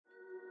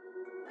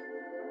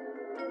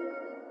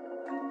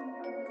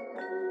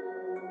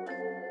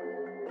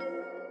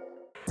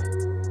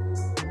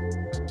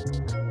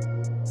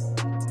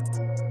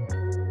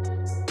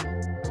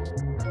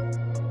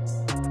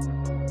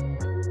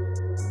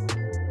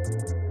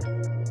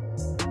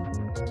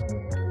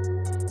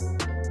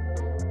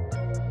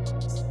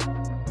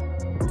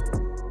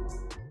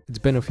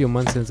been a few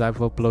months since I've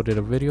uploaded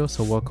a video,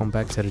 so welcome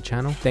back to the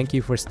channel. Thank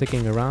you for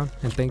sticking around,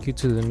 and thank you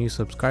to the new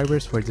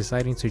subscribers for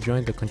deciding to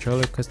join the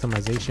controller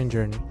customization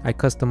journey. I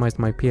customized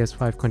my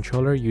PS5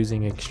 controller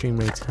using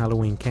Extremerate's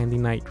Halloween Candy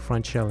Night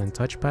front shell and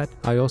touchpad.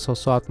 I also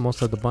swapped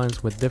most of the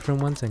buttons with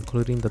different ones,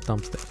 including the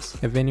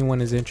thumbsticks. If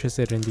anyone is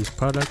interested in these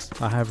products,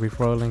 I have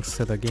referral links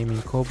to the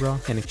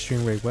Im.A.Caveman and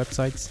Extremerate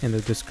websites in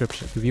the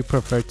description. If you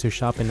prefer to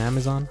shop in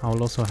Amazon, I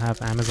will also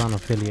have Amazon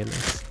affiliate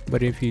links.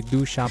 But if you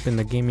do shop in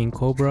the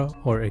Im.A.Caveman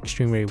or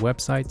Extremerate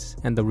websites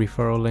and the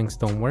referral links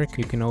don't work,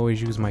 you can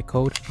always use my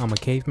code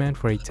Im.A.Caveman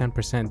for a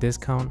 10%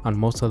 discount on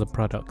most of the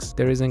products.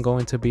 There isn't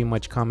going to be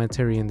much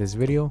commentary in this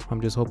video. I'm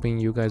just hoping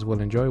you guys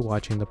will enjoy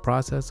watching the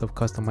process of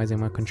customizing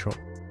my control.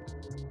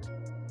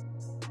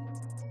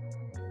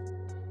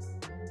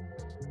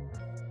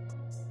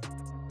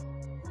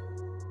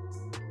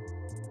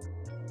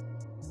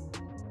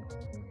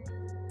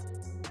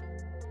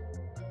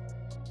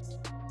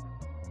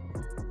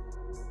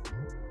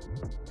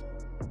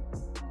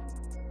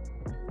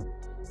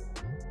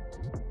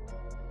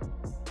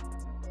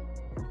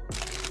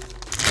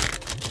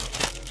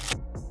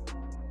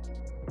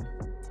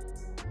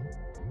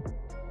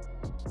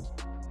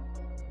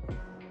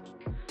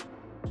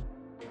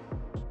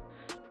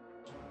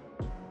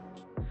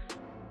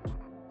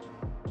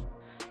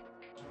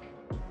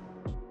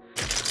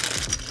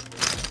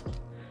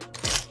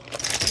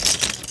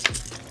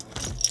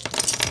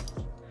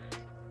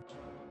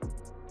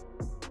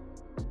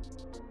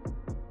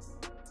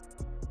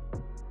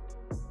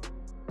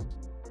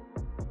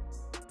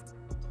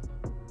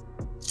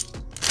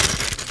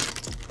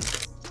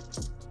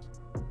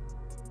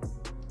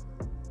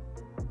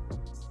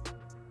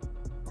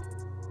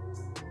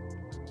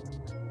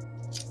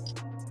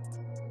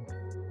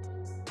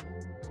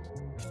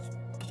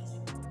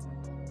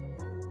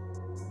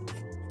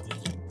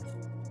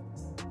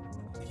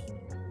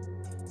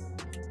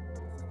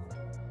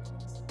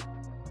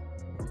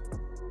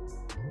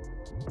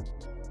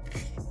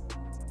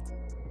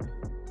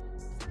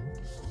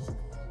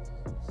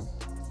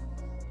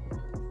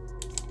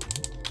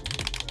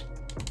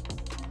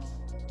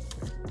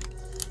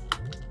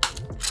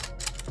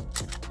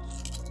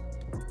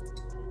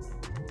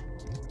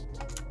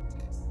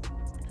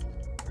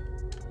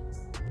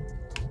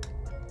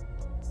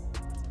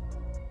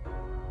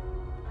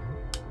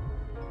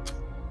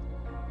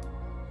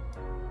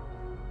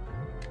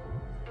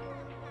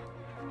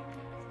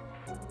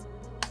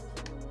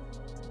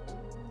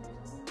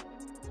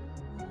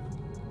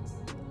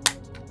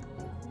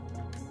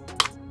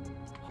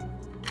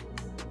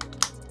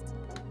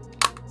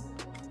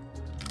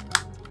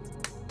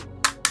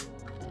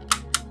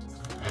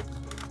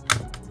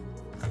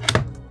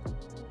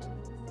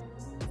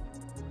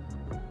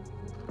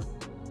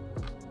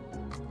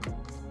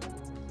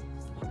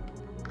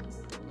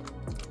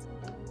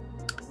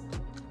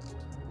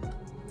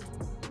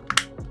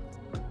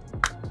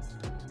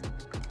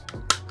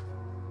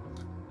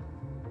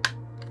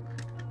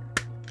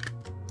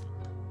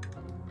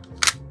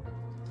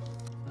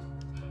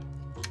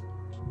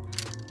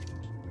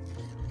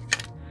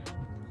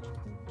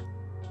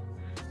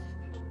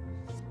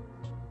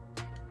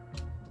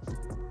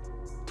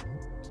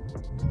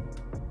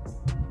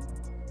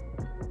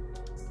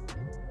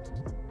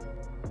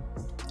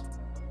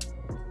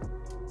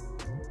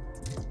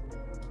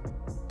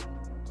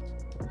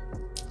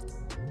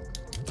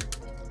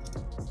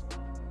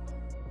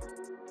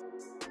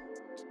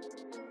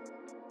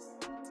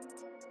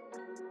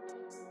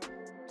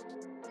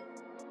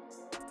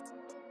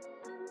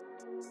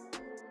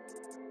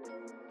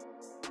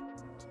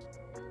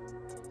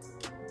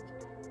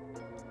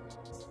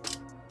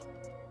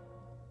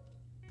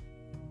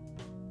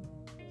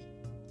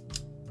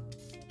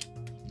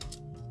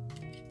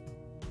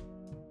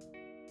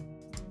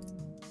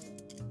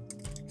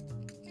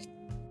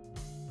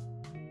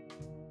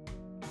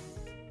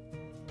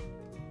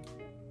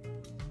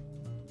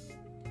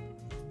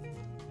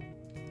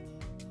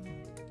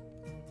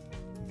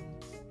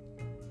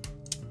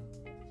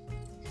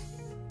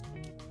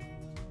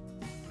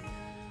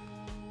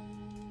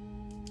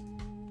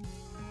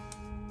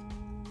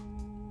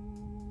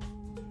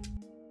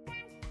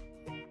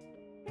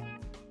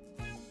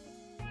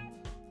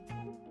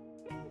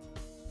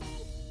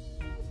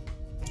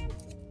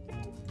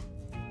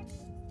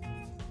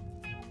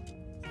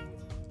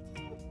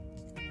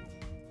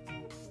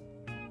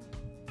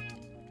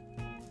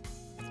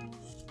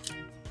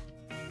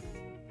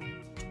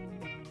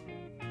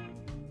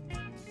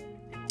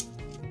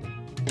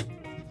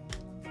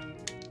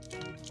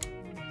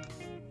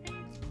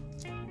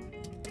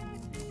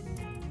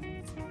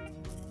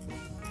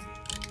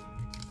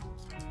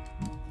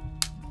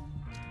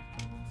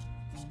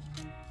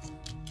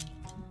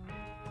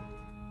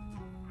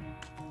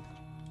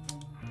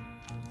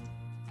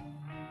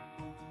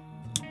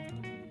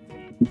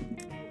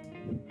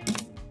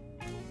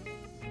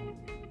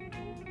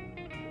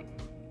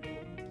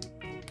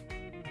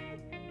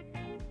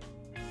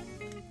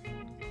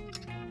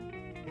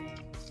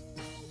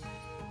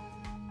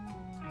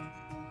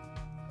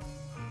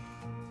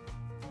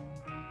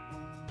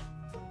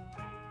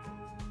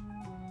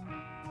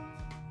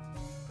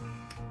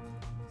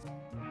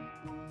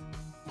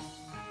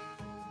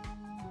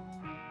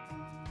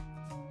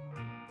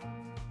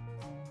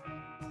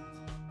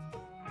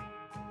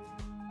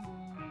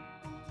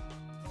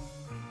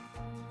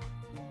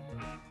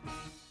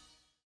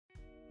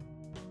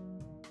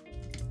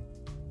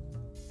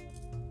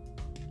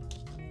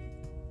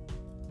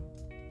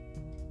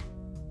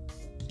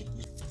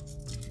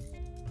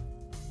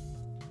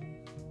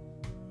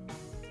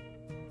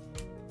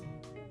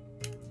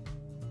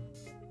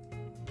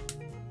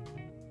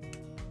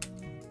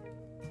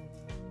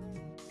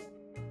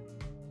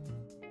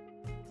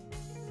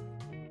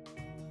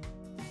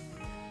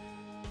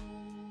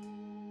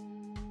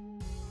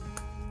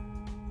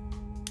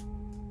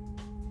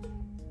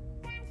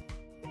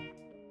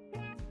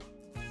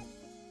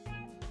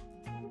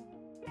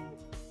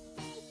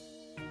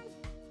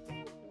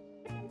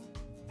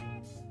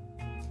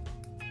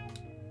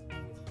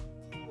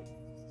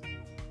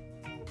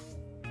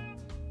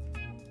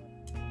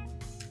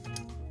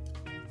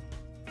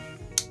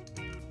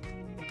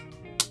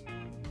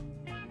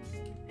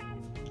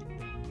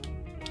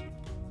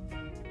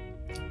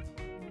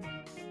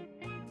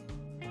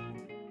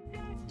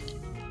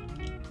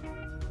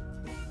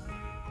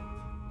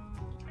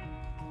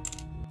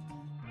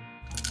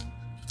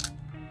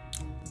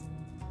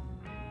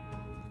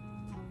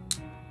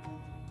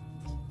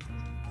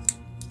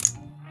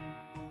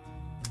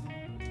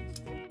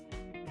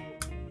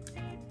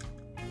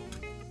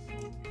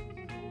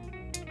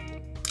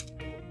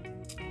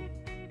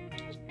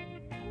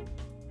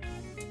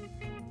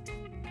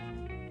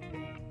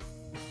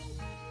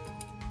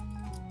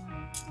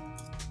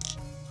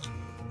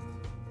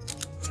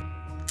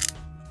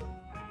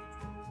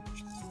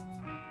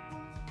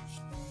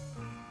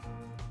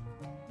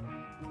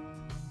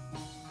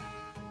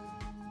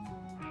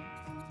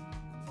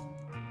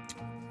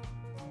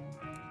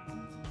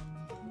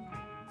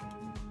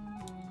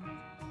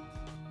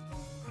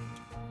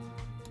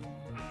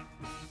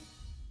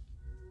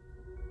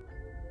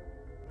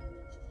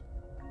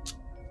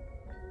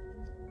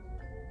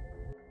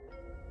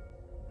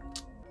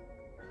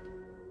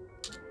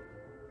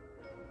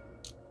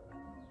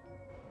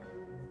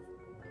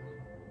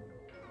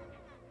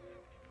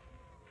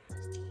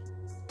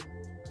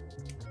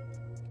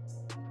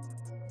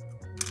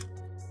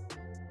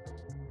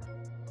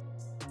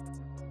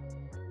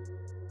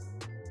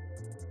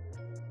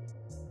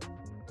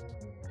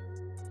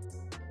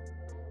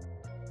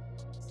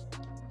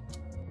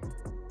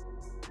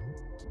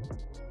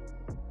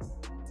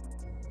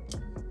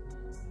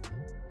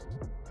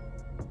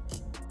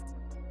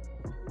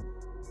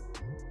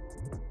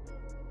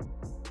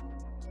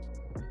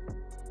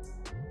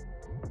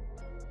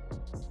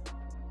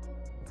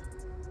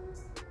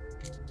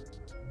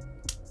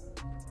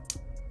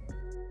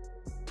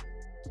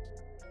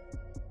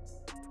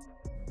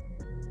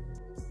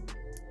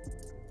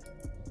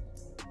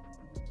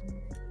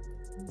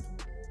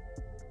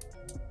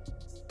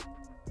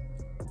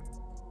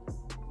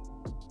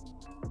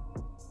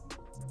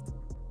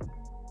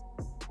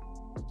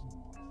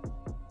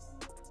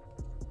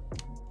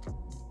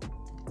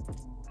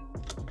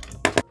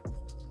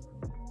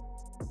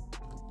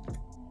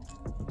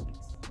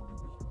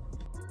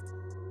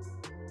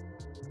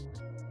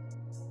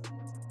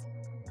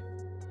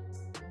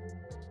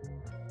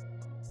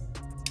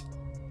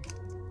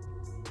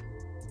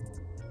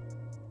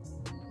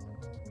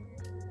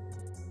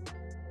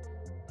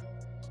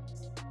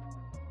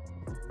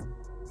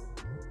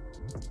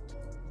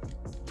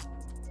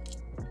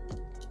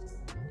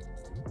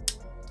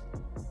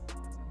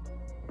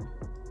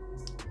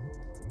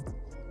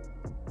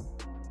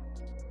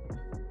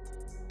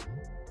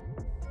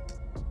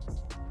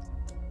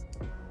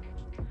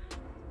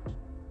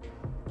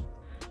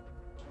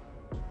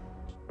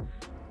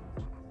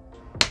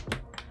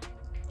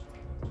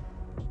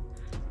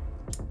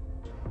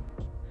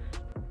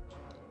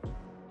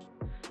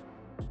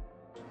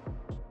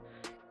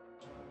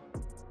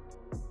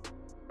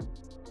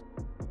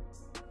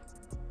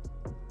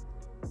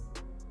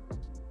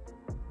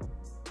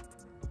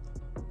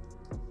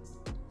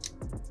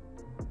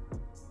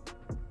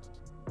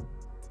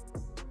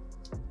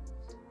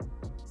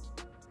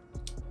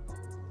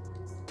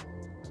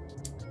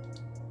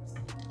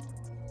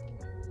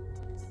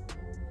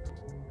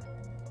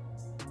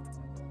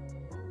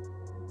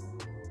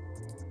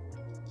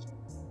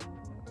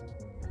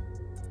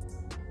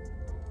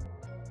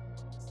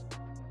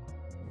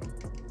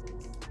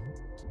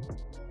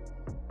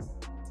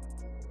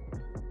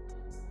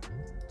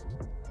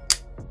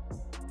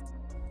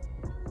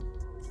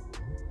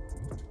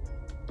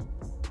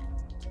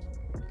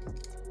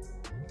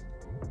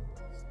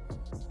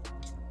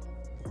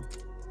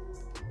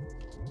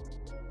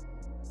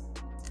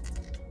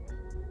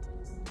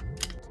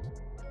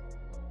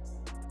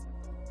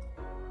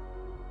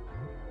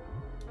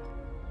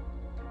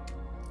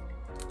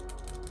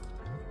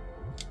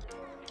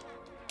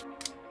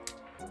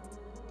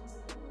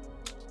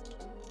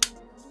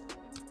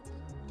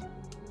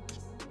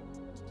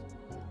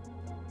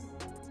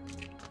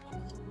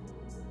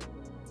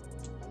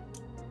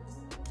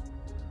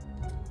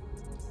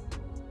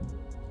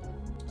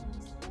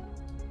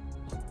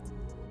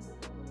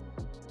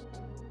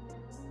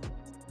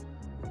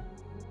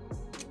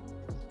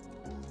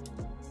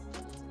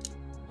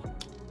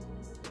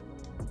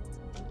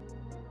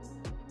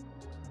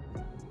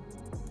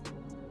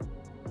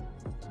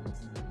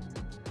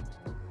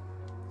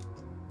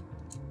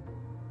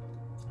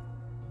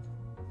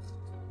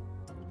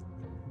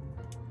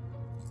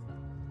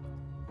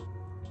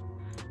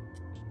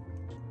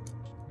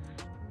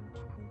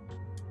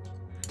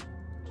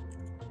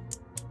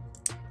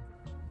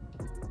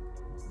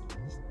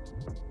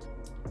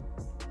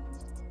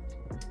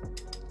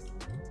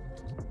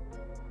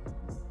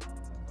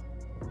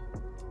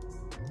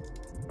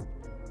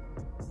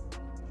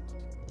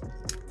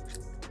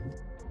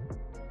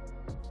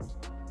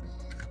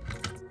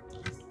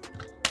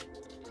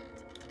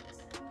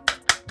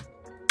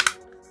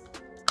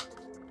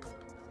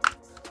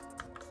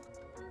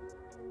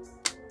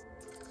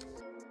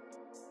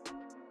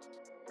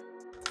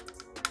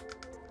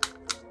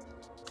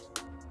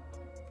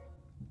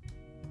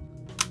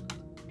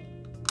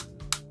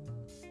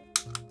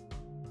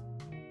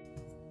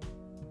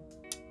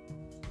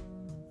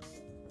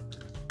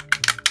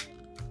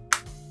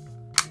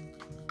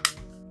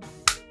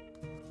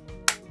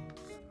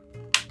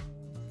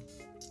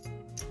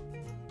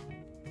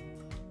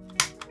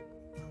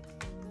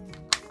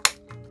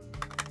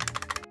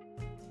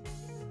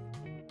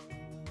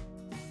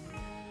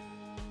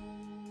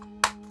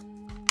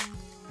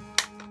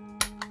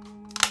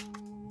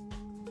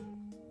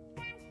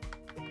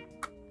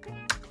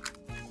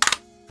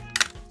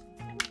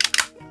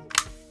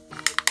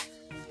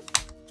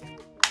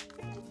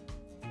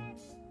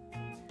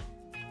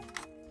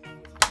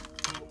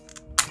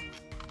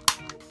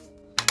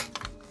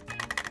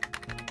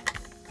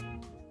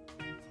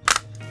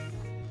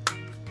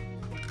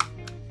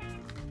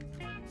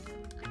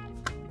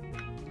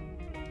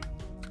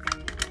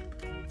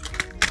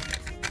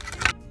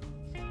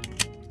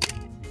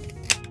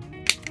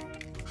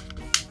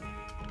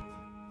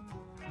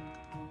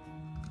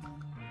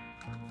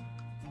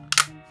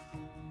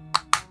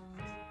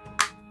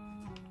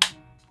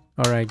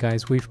 Alright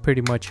guys, we've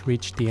pretty much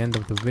reached the end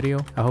of the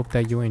video. I hope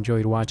that you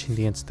enjoyed watching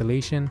the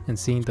installation and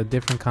seeing the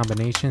different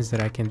combinations that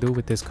I can do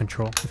with this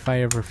control. If I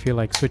ever feel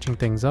like switching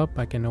things up,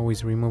 I can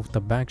always remove the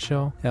back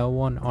shell,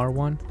 L1,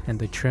 R1, and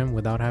the trim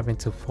without having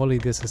to fully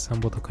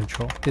disassemble the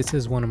control. This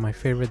is one of my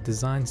favorite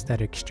designs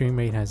that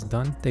Extremerate has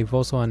done. They've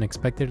also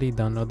unexpectedly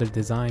done other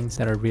designs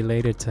that are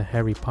related to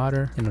Harry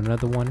Potter and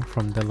another one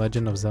from The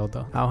Legend of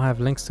Zelda. I'll have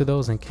links to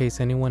those in case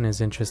anyone is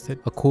interested.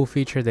 A cool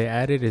feature they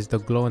added is the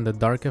glow in the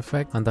dark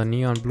effect on the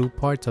neon blue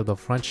parts of the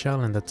front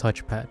shell and the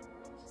touchpad.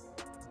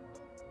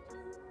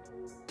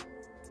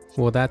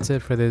 Well, that's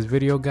it for this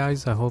video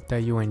guys. I hope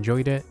that you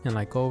enjoyed it, and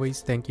like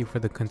always, thank you for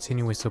the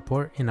continuous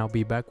support, and I'll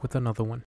be back with another one.